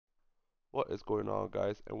What is going on,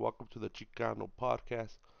 guys? And welcome to the Chicano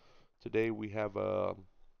podcast. Today we have a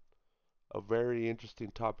very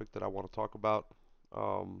interesting topic that I want to talk about.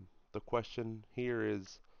 The question here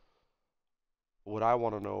is what I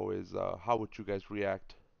want to know is how would you guys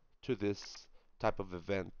react to this type of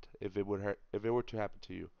event if it were to happen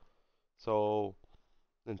to you? So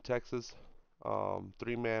in Texas,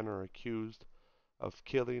 three men are accused of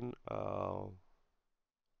killing or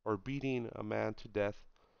beating a man to death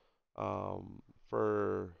um,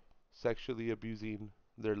 for sexually abusing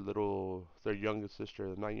their youngest sister,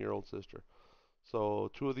 the 9-year-old sister. So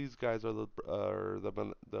two of these guys are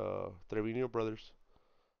the Trevino brothers.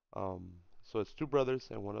 Um, so it's two brothers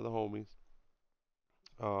and one of the homies.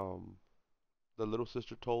 Um, the little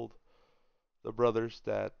sister told the brothers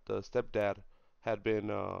that the stepdad had been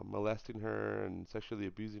molesting her and sexually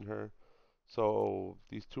abusing her. So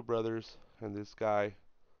these two brothers and this guy,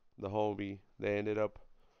 the homie, they ended up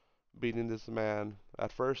beating this man.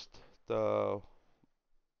 At first, the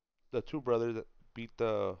the two brothers beat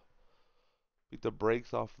the beat the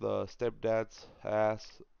brakes off the stepdad's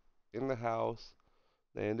ass in the house.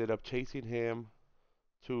 They ended up chasing him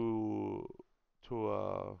to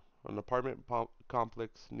to an apartment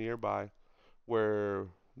complex nearby where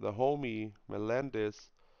the homie Melendez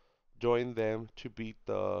joined them to beat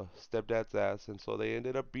the stepdad's ass, and so they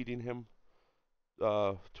ended up beating him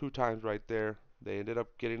two times right there. They ended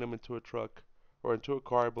up getting him into a truck or into a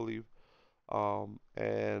car, I believe,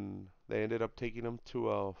 and they ended up taking him to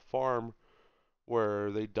a farm where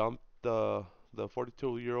they dumped the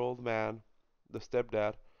 42-year-old man, the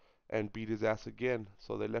stepdad, and beat his ass again.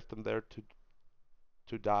 So they left him there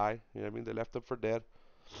to die. You know what I mean? They left him for dead,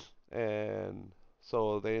 and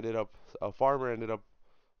so they ended up a farmer ended up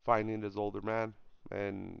finding his older man,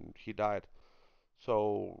 and he died.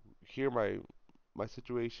 So here my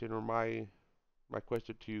situation or my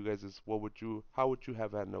question to you guys is, how would you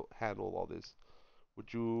have handled all this?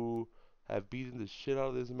 Would you have beaten the shit out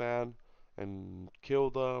of this man and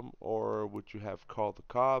killed him, or would you have called the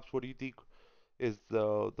cops? What do you think is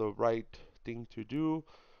the right thing to do?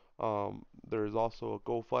 There's also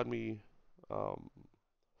um,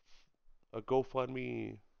 a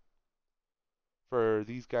GoFundMe for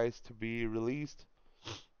these guys to be released.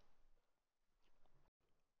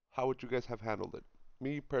 How would you guys have handled it?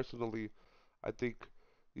 Me personally, I think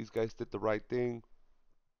these guys did the right thing.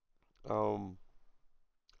 Um,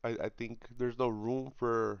 I think there's no room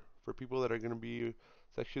for people that are gonna be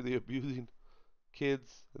sexually abusing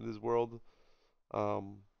kids in this world.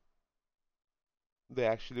 Um, they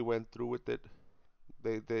actually went through with it.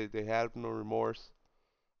 They had no remorse.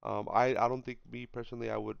 I don't think me personally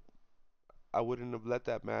I wouldn't have let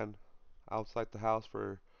that man outside the house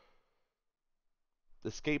for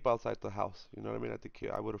escape outside the house. You know what I mean? I think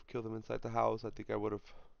I would have killed him inside the house. I think I would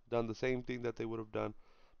have done the same thing that they would have done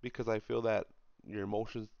because I feel that your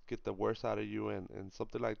emotions get the worst out of you, and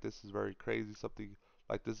something like this is very crazy. Something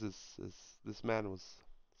like is this man was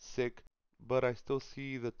sick, but I still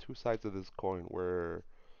see the two sides of this coin where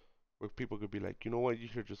people could be like, you know what, you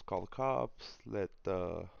should just call the cops, let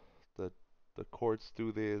the the courts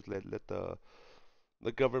do this, let the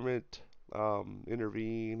government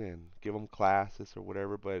intervene and give them classes or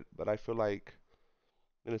whatever. But I feel like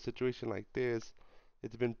in a situation like this,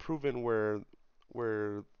 it's been proven where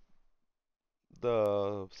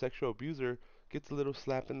the sexual abuser gets a little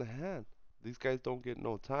slap in the hand. These guys don't get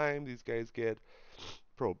no time. These guys get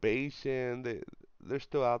probation. They're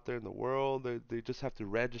still out there in the world. They just have to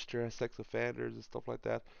register as sex offenders and stuff like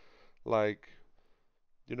that. Like,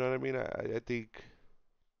 you know what I mean? I think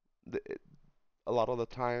th a lot of the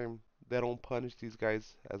time they don't punish these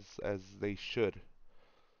guys as they should.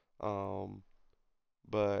 Um,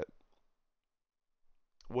 but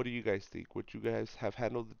what do you guys think? Would you guys have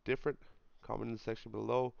handled it different? Comment in the section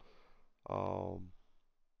below. Um,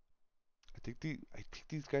 I think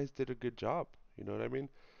these guys did a good job. You know what I mean?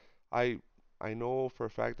 I I know for a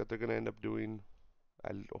fact that they're gonna end up doing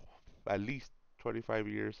at, at least 25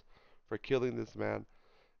 years for killing this man,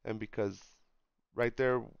 and because right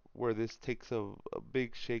there where this takes a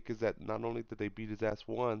big shake is that not only did they beat his ass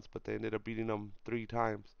once, but they ended up beating him three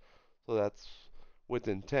times. So that's with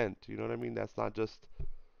intent. You know what I mean? That's not just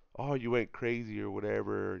oh you went crazy or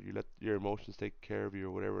whatever. You let your emotions take care of you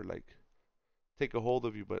or whatever. Like take a hold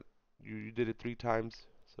of you, but you did it three times.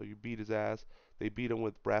 So you beat his ass. They beat him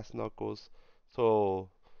with brass knuckles. So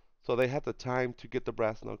so they had the time to get the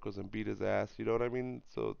brass knuckles and beat his ass. You know what I mean?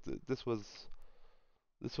 So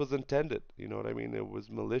this was intended. You know what I mean? It was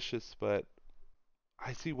malicious, but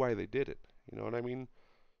I see why they did it. You know what I mean?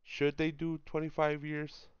 Should they do 25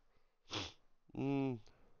 years? Mm,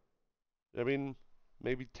 I mean,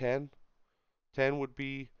 maybe 10. 10 would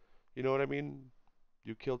be, you know what I mean?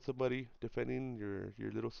 You killed somebody defending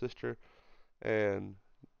your little sister, and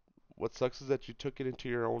what sucks is that you took it into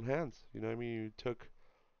your own hands. You know what I mean? You took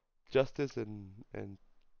justice and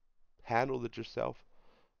handled it yourself.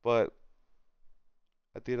 But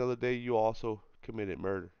at the end of the day, you also committed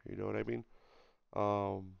murder. You know what I mean?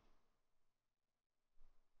 Um,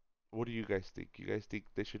 what do you guys think? You guys think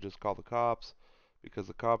they should just call the cops? Because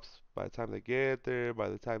the cops, by the time they get there, by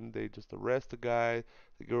the time they just arrest the guy,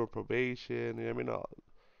 they give him probation. I mean,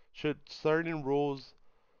 should certain rules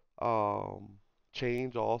um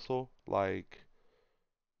change also? Like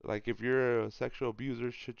if you're a sexual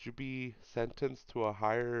abuser, should you be sentenced to a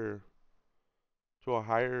higher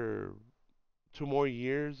 2 more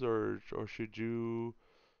years, or should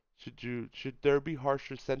there be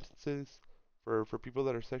harsher sentences for people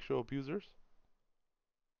that are sexual abusers?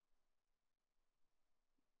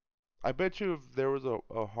 I bet you if there was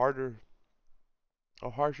a harsher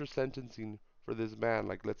sentencing for this man,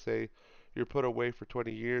 like let's say you're put away for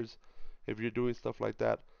 20 years if you're doing stuff like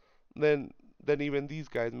that, then then even these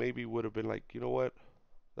guys maybe would have been like, you know what?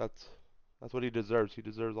 That's that's what he deserves. He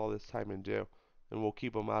deserves all this time in jail, and we'll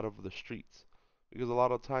keep him out of the streets. Because a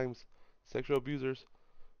lot of times sexual abusers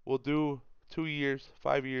will do 2 years,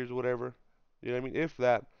 5 years, whatever. You know what I mean? If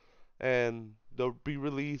that, and they'll be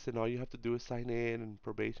released, and all you have to do is sign in and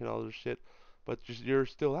probation, all this shit. But just you're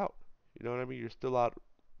still out. You know what I mean? You're still out.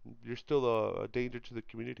 You're still a danger to the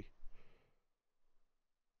community.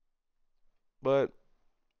 But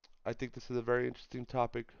I think this is a very interesting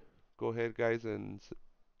topic. Go ahead, guys, and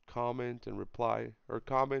comment and reply, or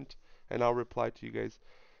comment, and I'll reply to you guys.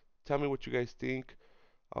 Tell me what you guys think.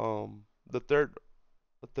 Um, the third,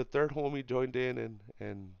 the third homie joined in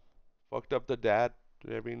and fucked up the dad.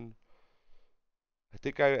 I mean, I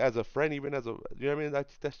think I, as a friend, even as a, you know what I mean?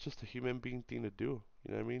 That's just a human being thing to do.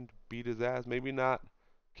 You know what I mean? Beat his ass. Maybe not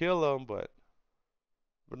kill him, but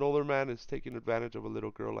an older man is taking advantage of a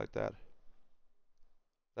little girl like that.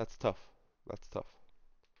 That's tough. That's tough.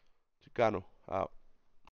 Chicano out.